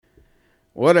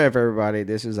What up, everybody?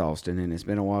 This is Austin, and it's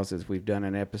been a while since we've done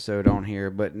an episode on here.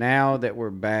 But now that we're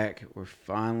back, we're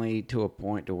finally to a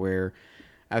point to where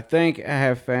I think I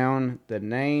have found the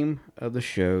name of the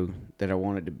show that I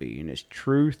want it to be, and it's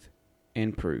Truth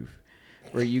and Proof,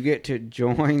 where you get to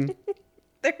join.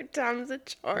 Third time's a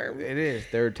charm. It is.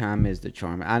 Third time is the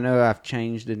charm. I know I've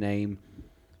changed the name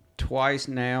twice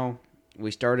now.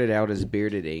 We started out as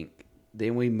Bearded Ink.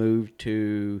 Then we moved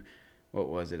to, what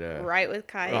was it? Right with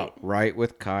Kite. Right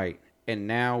with Kite. And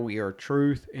now we are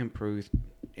Truth and Proof.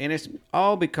 And it's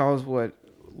all because what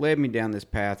led me down this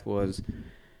path was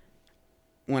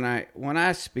when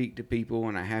I speak to people,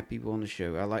 when I have people on the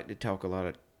show, I like to talk a lot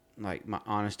of, like, my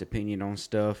honest opinion on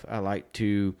stuff. I like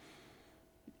to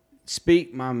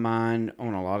speak my mind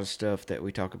on a lot of stuff that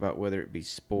we talk about, whether it be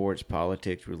sports,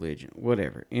 politics, religion,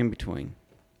 whatever, in between.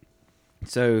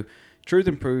 So, Truth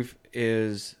and Proof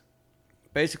is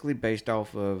basically based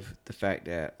off of the fact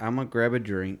that I'm going to grab a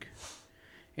drink,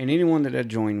 and anyone that I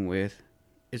join with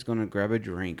is going to grab a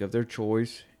drink of their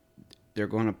choice. They're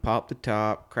going to pop the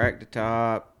top, crack the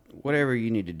top, whatever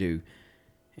you need to do.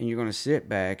 And you're going to sit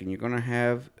back, and you're going to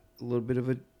have a little bit of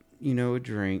a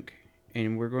drink,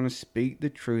 and we're going to speak the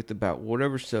truth about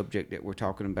whatever subject that we're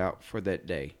talking about for that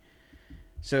day.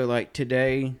 So, like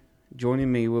today,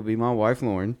 joining me will be my wife,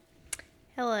 Lauren.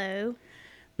 Hello.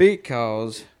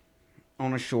 Because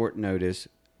on a short notice,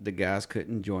 the guys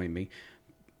couldn't join me.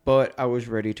 But I was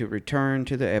ready to return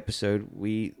to the episode.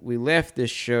 We left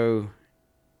this show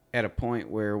at a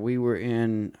point where we were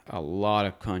in a lot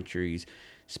of countries,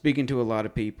 speaking to a lot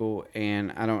of people,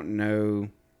 and I don't know,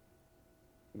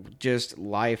 just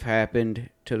life happened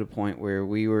to the point where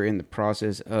we were in the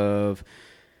process of,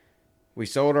 we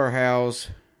sold our house,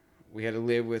 we had to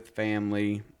live with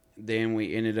family, then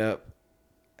we ended up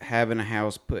having a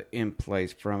house put in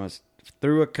place from us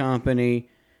through a company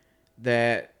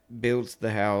that builds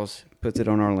the house, puts it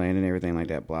on our land and everything like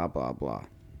that, blah, blah, blah.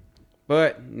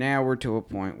 But now we're to a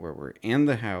point where we're in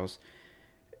the house,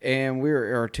 and we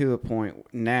are to a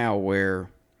point now where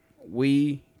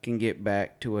we can get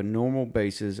back to a normal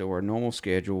basis or a normal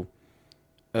schedule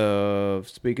of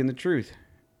speaking the truth.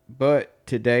 But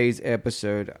today's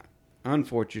episode,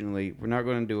 unfortunately, we're not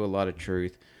going to do a lot of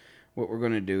truth. What we're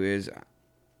going to do is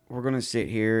we're going to sit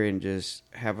here and just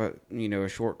have a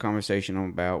short conversation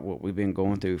about what we've been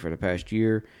going through for the past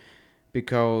year,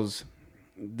 because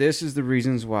this is the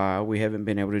reasons why we haven't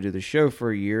been able to do the show for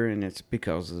a year, and it's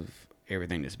because of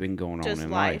everything that's been going on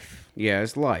in life. Yeah,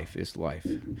 it's life. It's life.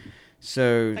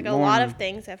 So, like, a lot of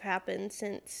things have happened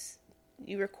since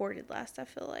you recorded last, I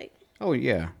feel like. Oh,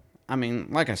 yeah. I mean,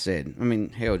 like I said,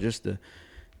 hell, just the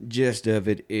gist of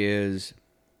it is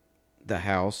the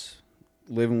house,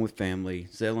 living with family,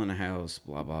 selling a house,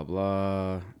 blah, blah,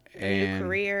 blah. A new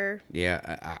career.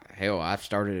 Yeah. I've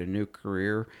started a new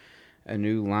career, a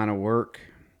new line of work.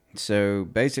 So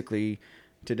basically,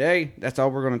 today, that's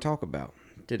all we're going to talk about.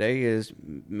 Today is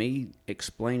me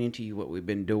explaining to you what we've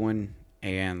been doing,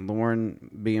 and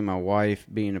Lauren, being my wife,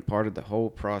 being a part of the whole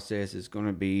process, is going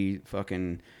to be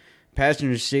fucking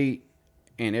passenger seat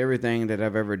and everything that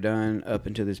I've ever done up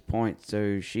until this point.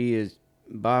 So she is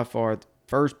by far the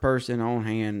first person on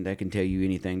hand that can tell you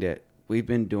anything that we've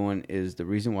been doing is the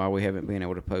reason why we haven't been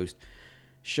able to post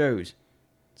shows.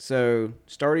 So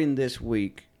starting this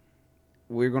week,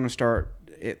 we're going to start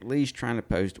at least trying to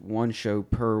post one show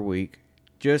per week,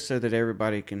 just so that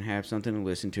everybody can have something to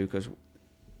listen to, because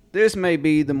this may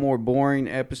be the more boring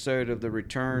episode of the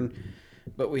return,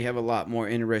 but we have a lot more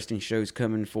interesting shows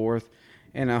coming forth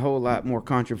and a whole lot more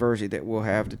controversy that we'll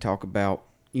have to talk about,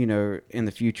 in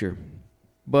the future.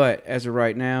 But as of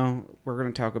right now, we're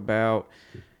going to talk about,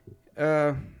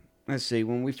 let's see,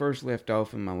 when we first left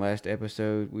off in my last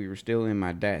episode, we were still in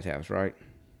my dad's house, right?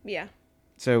 Yeah.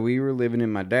 So we were living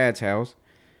in my dad's house,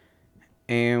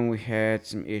 and we had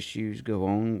some issues go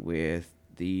on with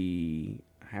the,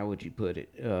 how would you put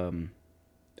it,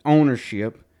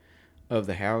 ownership of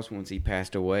the house. Once he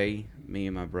passed away, me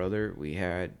and my brother, we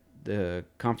had the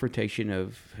confrontation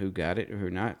of who got it or who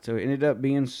not. So it ended up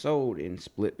being sold and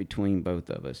split between both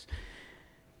of us.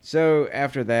 So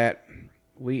after that,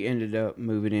 we ended up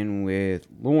moving in with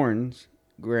Lauren's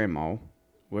grandma,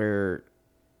 where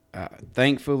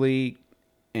thankfully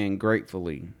and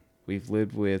gratefully we've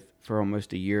lived with for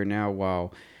almost a year now,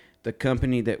 while the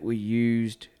company that we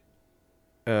used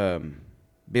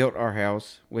built our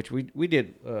house, which we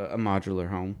did a modular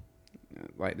home.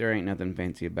 Like, there ain't nothing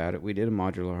fancy about it. We did a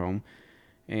modular home,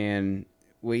 and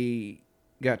we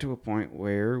got to a point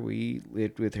where we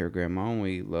lived with her grandma, and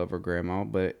we love her grandma,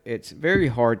 but it's very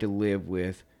hard to live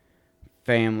with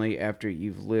family after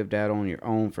you've lived out on your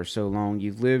own for so long.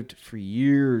 You've lived for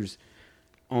years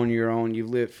on your own. You've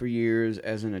lived for years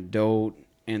as an adult,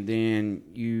 and then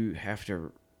you have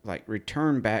to like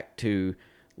return back to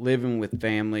living with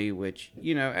family, which,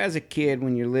 you know, as a kid,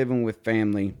 when you're living with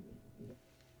family,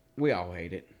 we all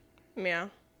hate it. Yeah.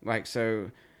 Like, so,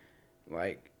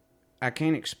 like, I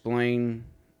can't explain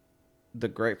the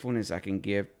gratefulness I can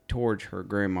give towards her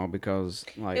grandma because,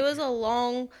 like, It was a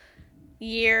long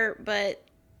year, but,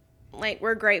 like,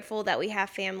 we're grateful that we have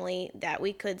family that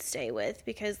we could stay with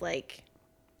because, like,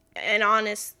 and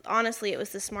honestly, it was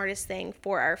the smartest thing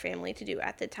for our family to do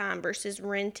at the time versus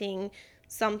renting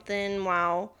something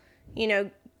while, you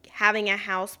know, having a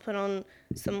house put on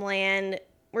some land.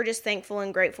 We're just thankful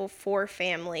and grateful for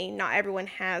family. Not everyone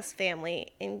has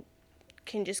family and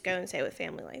can just go and stay with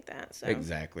family like that. So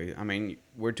exactly. I mean,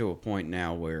 we're to a point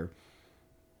now where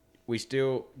we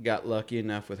still got lucky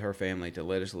enough with her family to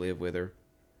let us live with her.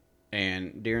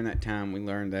 And during that time, we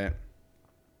learned that,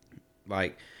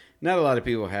 like, not a lot of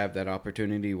people have that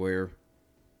opportunity where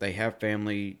they have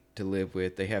family to live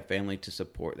with, they have family to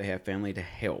support, they have family to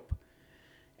help.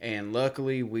 And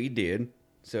luckily, we did.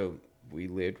 So we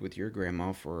lived with your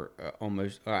grandma for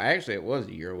almost, actually, it was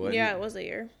a year, wasn't it? yeah, it was a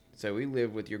year. So we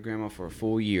lived with your grandma for a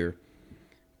full year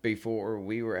before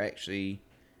we were actually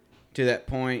to that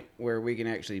point where we can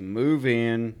actually move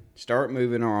in, start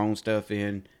moving our own stuff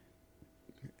in,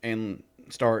 and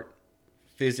start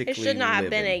physically It should not have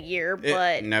been a living. year,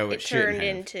 but it it shouldn't turned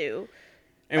have. into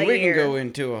And a we year. can go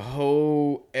into a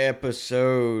whole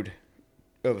episode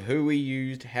of who we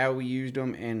used, how we used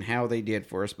them, and how they did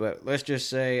for us. But let's just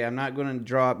say I'm not going to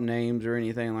drop names or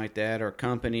anything like that or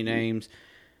company names.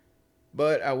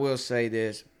 But I will say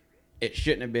this. It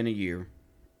shouldn't have been a year.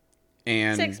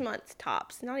 And 6 months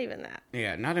tops. Not even that.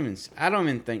 yeah, not even. I don't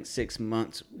even think 6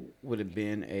 months would have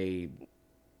been a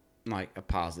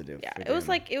positive. Yeah, for it was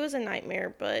them. it was a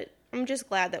nightmare, but I'm just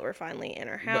glad that we're finally in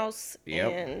our house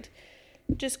yep. and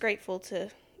just grateful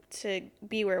to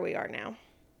be where we are now.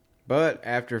 But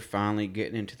after finally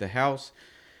getting into the house,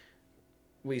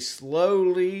 we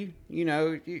slowly, you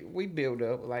know, we build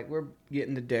up. Like, we're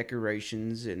getting the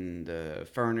decorations and the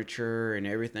furniture and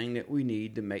everything that we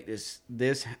need to make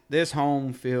this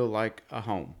home feel like a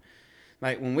home.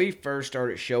 Like, when we first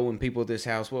started showing people this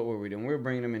house, what were we doing? We were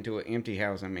bringing them into an empty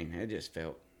house. I mean,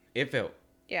 it felt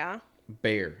Yeah.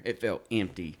 bare. It felt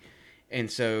empty. And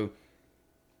so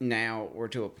now we're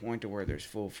to a point to where there's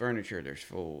full furniture. There's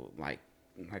full, like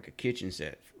a kitchen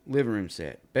set, living room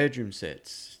set, bedroom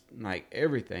sets, like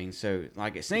everything. So,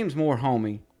 like, it seems more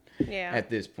homey Yeah. at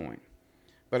this point.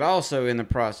 But also in the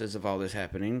process of all this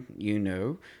happening, you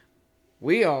know,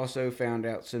 we also found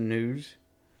out some news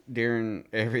during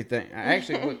everything.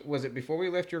 Actually, was it before we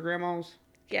left your grandma's?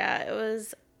 Yeah, it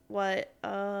was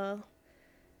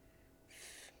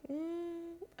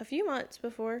a few months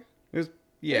before. It was, It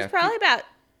yeah, was probably about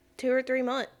 2 or 3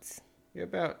 months.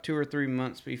 about 2 or 3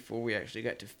 months before we actually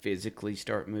got to physically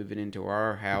start moving into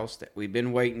our house that we've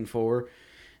been waiting for.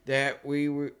 That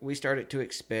we started to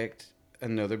expect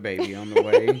another baby on the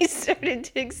way.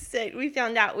 We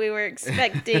found out we were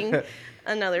expecting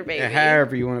another baby.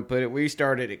 However you want to put it, we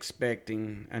started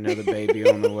expecting another baby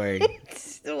on the way.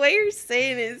 The way you're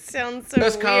saying it sounds so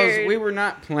That's because weird. we were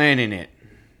not planning it.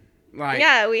 Like,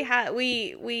 Yeah, we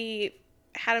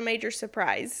had a major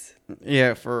surprise.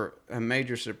 yeah, for a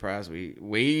major surprise,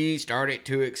 we started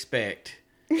to expect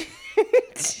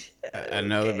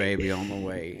another baby on the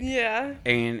way. Yeah.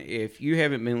 And if you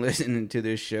haven't been listening to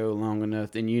this show long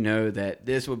enough, then you know that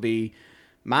this will be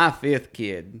my 5th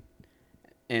kid,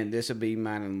 and this will be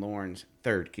mine and Lauren's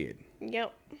 3rd kid.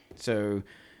 Yep. So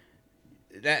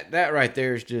that right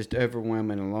there is just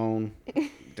overwhelming alone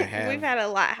to have. We've had a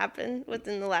lot happen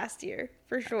within the last year,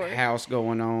 for sure. A house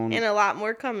going on. And a lot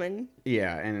more coming.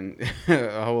 Yeah, and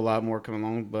a whole lot more coming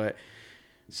along. But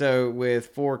so with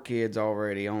 4 kids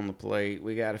already on the plate,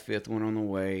 we got a 5th one on the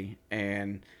way.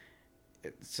 And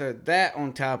so that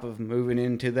on top of moving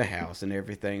into the house and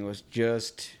everything was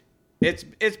just, it's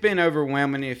been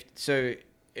overwhelming.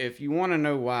 If you want to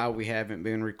know why we haven't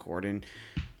been recording,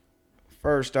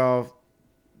 first off,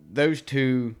 those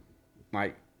two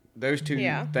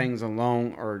Yeah. things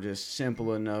alone are just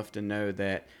simple enough to know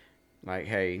that, like,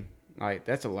 hey, like,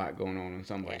 that's a lot going on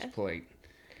somebody's Yeah. plate.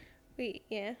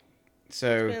 Yeah.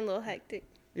 So It's been a little hectic.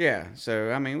 yeah,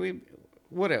 so I mean,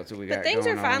 what else have we got? But things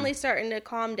going are finally on? starting to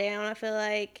calm down, I feel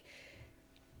like.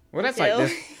 Well, that's like Until-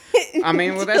 this. I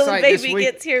mean, well, that's until like the this baby week.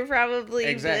 gets here, probably.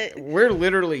 Exactly. But We're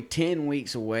literally 10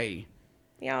 weeks away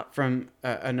yeah. from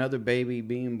another baby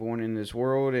being born in this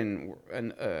world, and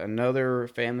another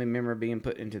family member being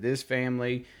put into this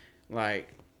family. Like,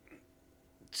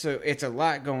 so it's a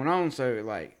lot going on. So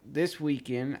like this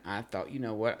weekend, I thought, you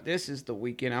know what? This is the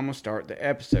weekend I'm gonna start the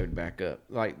episode back up.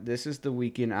 Like this is the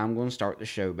weekend I'm gonna start the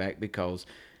show back because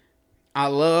I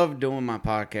love doing my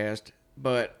podcast,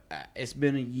 but it's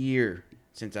been a year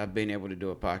since I've been able to do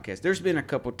a podcast. There's been a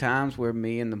couple times where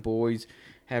me and the boys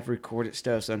have recorded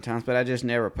stuff sometimes, but I just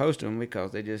never post them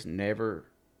because they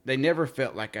never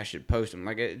felt like I should post them.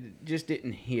 Like it just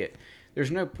didn't hit.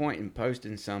 There's no point in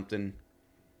posting something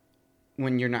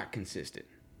when you're not consistent.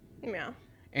 Yeah.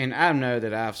 And I know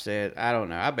that I've said, I don't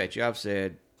know, I bet you I've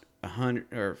said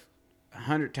 100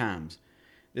 times,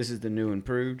 this is the new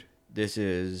improved, this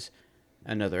is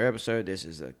another episode, this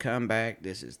is a comeback,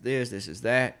 this is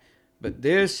that. But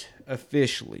this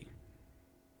officially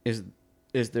is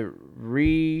the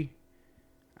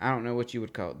I don't know what you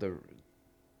would call it,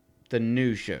 the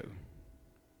new show.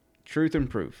 Truth and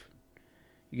Proof.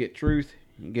 You get truth,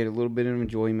 you get a little bit of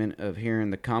enjoyment of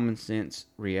hearing the common sense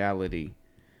reality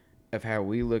of how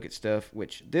we look at stuff,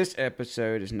 which this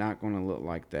episode is not going to look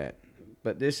like that.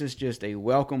 But this is just a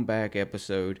welcome back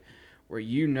episode where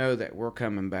you know that we're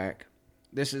coming back.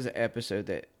 This is an episode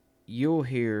that you'll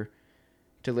hear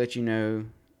to let you know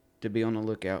to be on the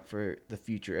lookout for the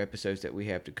future episodes that we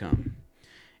have to come.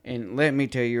 And let me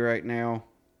tell you right now,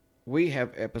 we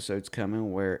have episodes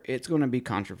coming where it's going to be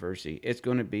controversy. It's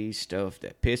going to be stuff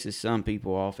that pisses some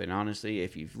people off. And honestly,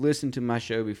 if you've listened to my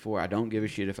show before, I don't give a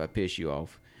shit if I piss you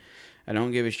off. I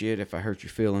don't give a shit if I hurt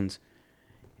your feelings.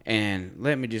 And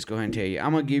let me just go ahead and tell you,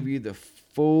 I'm going to give you the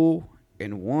full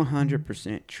and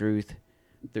 100% truth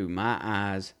through my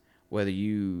eyes, whether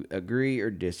you agree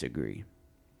or disagree.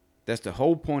 That's the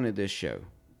whole point of this show,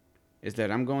 is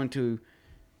that I'm going to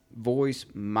voice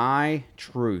my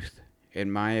truth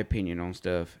and my opinion on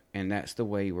stuff, and that's the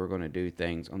way we're going to do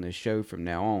things on this show from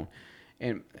now on.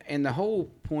 And the whole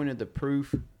point of the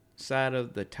proof side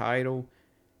of the title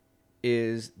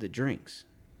is the drinks.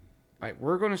 Like,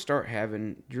 we're going to start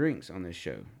having drinks on this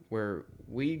show where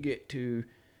we get to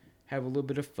have a little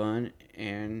bit of fun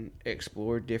and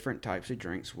explore different types of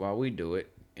drinks while we do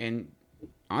it. And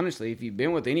honestly, if you've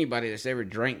been with anybody that's ever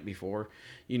drank before,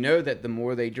 you know that the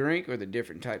more they drink or the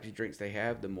different types of drinks they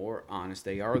have, the more honest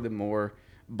they are, the more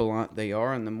blunt they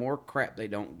are, and the more crap they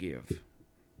don't give.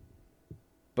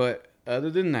 But other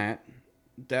than that,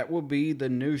 that will be the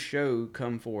new show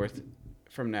come forth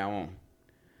from now on.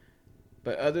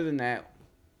 But other than that,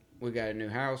 we got a new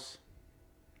house.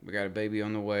 We got a baby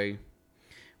on the way.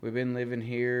 We've been living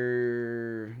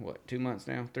here, 2 months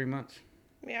now? 3 months?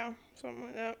 Yeah, something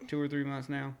like that. 2 or 3 months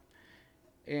now.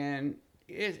 And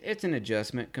it's an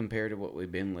adjustment compared to what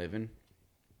we've been living.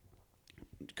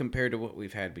 Compared to what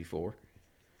we've had before.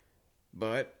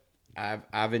 But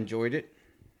I've enjoyed it.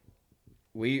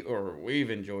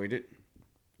 We've enjoyed it.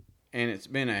 And it's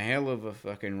been a hell of a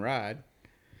fucking ride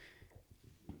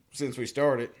since we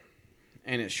started.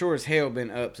 And it's sure as hell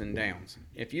been ups and downs.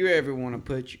 If you ever want to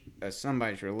put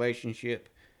somebody's relationship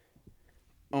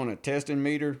on a testing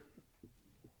meter,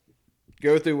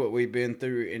 go through what we've been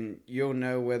through, and you'll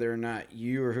know whether or not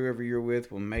you or whoever you're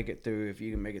with will make it through if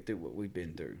you can make it through what we've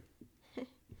been through.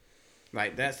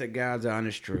 Like, that's the God's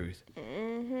honest truth.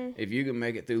 Mm-hmm. If you can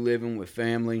make it through living with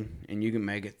family, and you can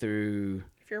make it through...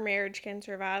 If your marriage can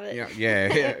survive it.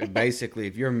 Yeah. Basically,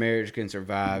 if your marriage can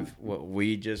survive what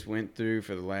we just went through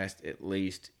for the last at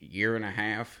least year and a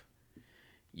half,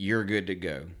 you're good to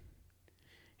go.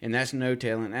 And that's no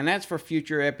telling. And that's for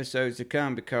future episodes to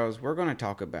come, because we're going to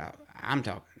talk about...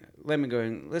 Let me go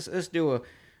ahead. Let's do a...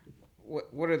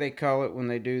 What do they call it when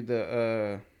they do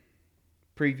the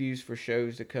previews for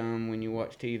shows to come when you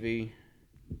watch TV?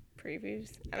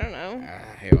 Previews? I don't know.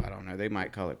 Hell, I don't know. They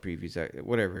might call it previews,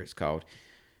 whatever it's called.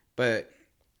 But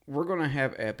we're going to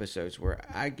have episodes where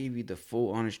I give you the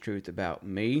full honest truth about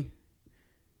me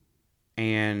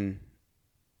and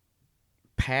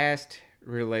past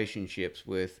relationships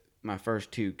with my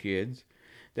first 2 kids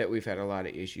that we've had a lot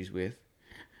of issues with.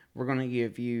 We're going to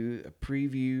give you a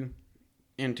preview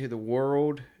into the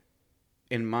world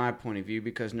in my point of view,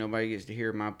 because nobody gets to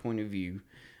hear my point of view.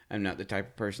 I'm not the type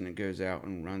of person that goes out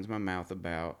and runs my mouth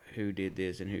about who did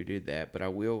this and who did that. But I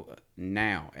will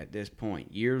now, at this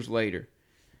point, years later,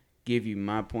 give you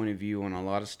my point of view on a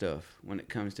lot of stuff when it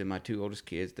comes to my 2 oldest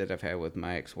kids that I've had with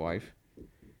my ex-wife.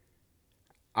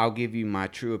 I'll give you my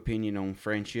true opinion on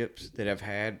friendships that I've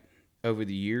had over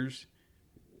the years.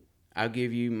 I'll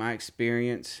give you my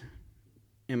experience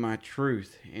and my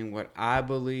truth and what I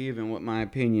believe and what my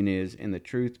opinion is and the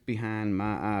truth behind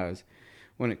my eyes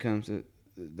when it comes to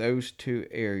those 2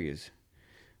 areas.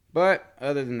 But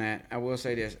other than that, I will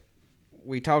say this.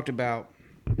 We talked about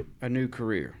a new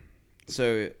career.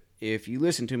 So if you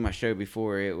listen to my show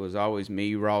before, it was always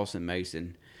me, Ross, and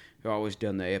Mason who always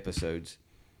done the episodes.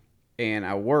 And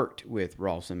I worked with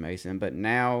Ross and Mason, but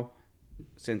now,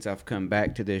 since I've come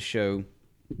back to this show,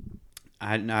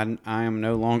 I am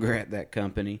no longer at that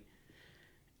company.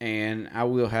 And I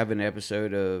will have an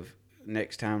episode of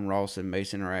next time Ross and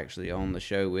Mason are actually on the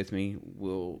show with me.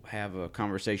 We'll have a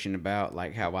conversation about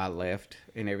like how I left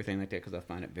and everything like that, because I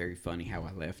find it very funny how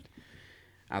I left.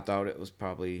 I thought it was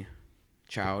probably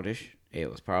childish.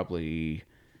 It was probably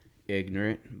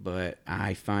ignorant, but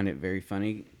I find it very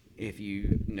funny if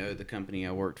you know the company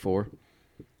I worked for.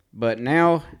 But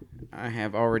now I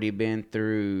have already been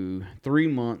through 3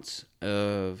 months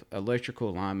of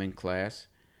electrical lineman class.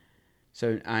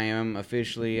 So I am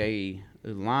officially a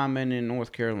lineman in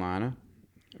North Carolina.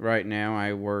 Right now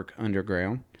I work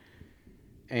underground.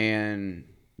 And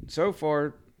so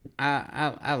far,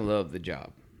 I love the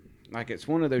job. Like, it's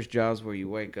one of those jobs where you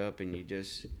wake up and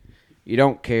you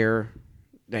don't care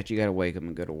that you got to wake up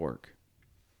and go to work.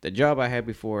 The job I had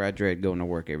before, I dread going to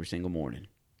work every single morning.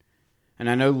 And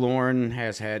I know Lauren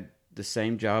has had the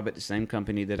same job at the same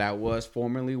company that I was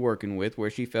formerly working with, where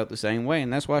she felt the same way,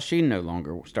 and that's why she no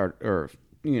longer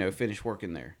finished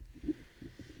working there.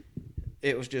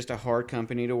 It was just a hard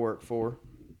company to work for.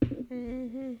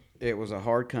 Mm-hmm. It was a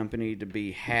hard company to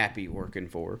be happy working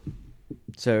for.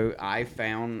 So I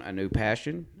found a new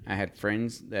passion. I had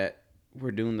friends that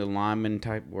were doing the lineman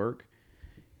type work.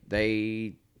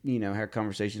 They, had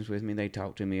conversations with me. They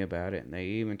talked to me about it, and they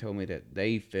even told me that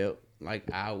they felt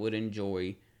like I would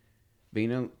enjoy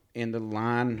being in the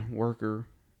line worker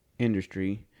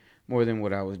industry more than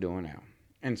what I was doing now.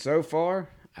 And so far,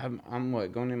 I'm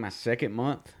going in my second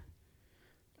month.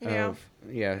 I'm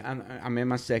in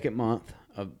my second month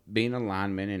of being a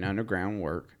lineman in underground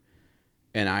work,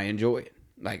 and I enjoy it.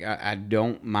 Like, I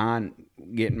don't mind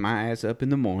getting my ass up in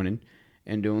the morning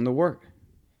and doing the work.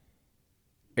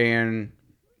 And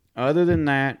other than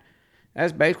that,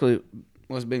 that's basically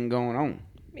what's been going on.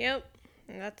 Yep,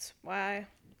 and that's why.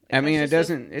 It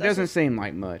doesn't seem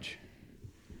like much,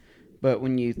 but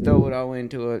when you throw it all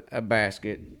into a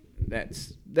basket,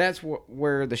 that's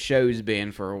where the show's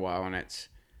been for a while, and it's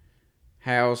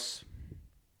house,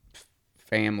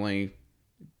 family,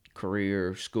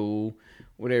 career, school,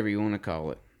 whatever you want to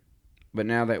call it. But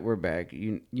now that we're back,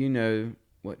 you know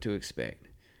what to expect.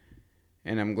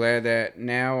 And I'm glad that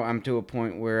now I'm to a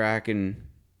point where I can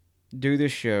do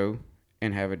this show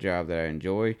and have a job that I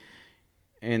enjoy.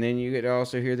 And then you get to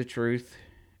also hear the truth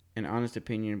and honest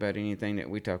opinion about anything that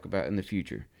we talk about in the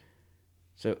future.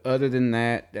 So other than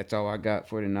that, that's all I got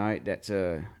for tonight. That's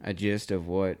a gist of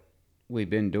what we've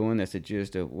been doing. That's a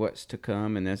gist of what's to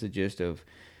come. And that's a gist of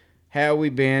how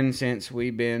we've been since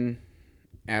we've been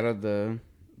out of the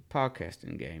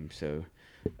podcasting game. So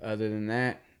other than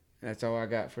that, that's all I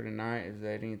got for tonight. Is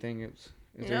that anything else?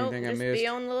 Is there anything I missed? Just be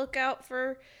on the lookout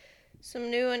for some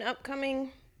new and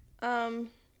upcoming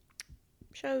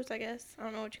shows, I guess. I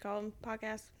don't know what you call them.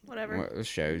 Podcasts, whatever. Well,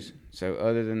 shows. So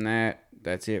other than that,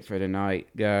 that's it for tonight,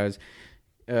 guys.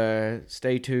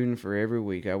 Stay tuned for every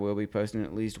week. I will be posting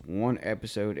at least one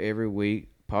episode every week,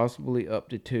 possibly up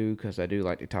to 2, because I do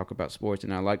like to talk about sports,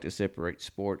 and I like to separate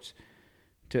sports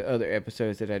to other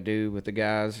episodes that I do with the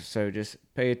guys. So just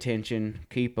pay attention,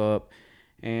 keep up,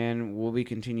 and we'll be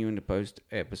continuing to post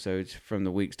episodes from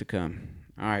the weeks to come.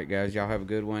 All right, guys, y'all have a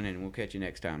good one, and we'll catch you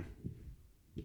next time.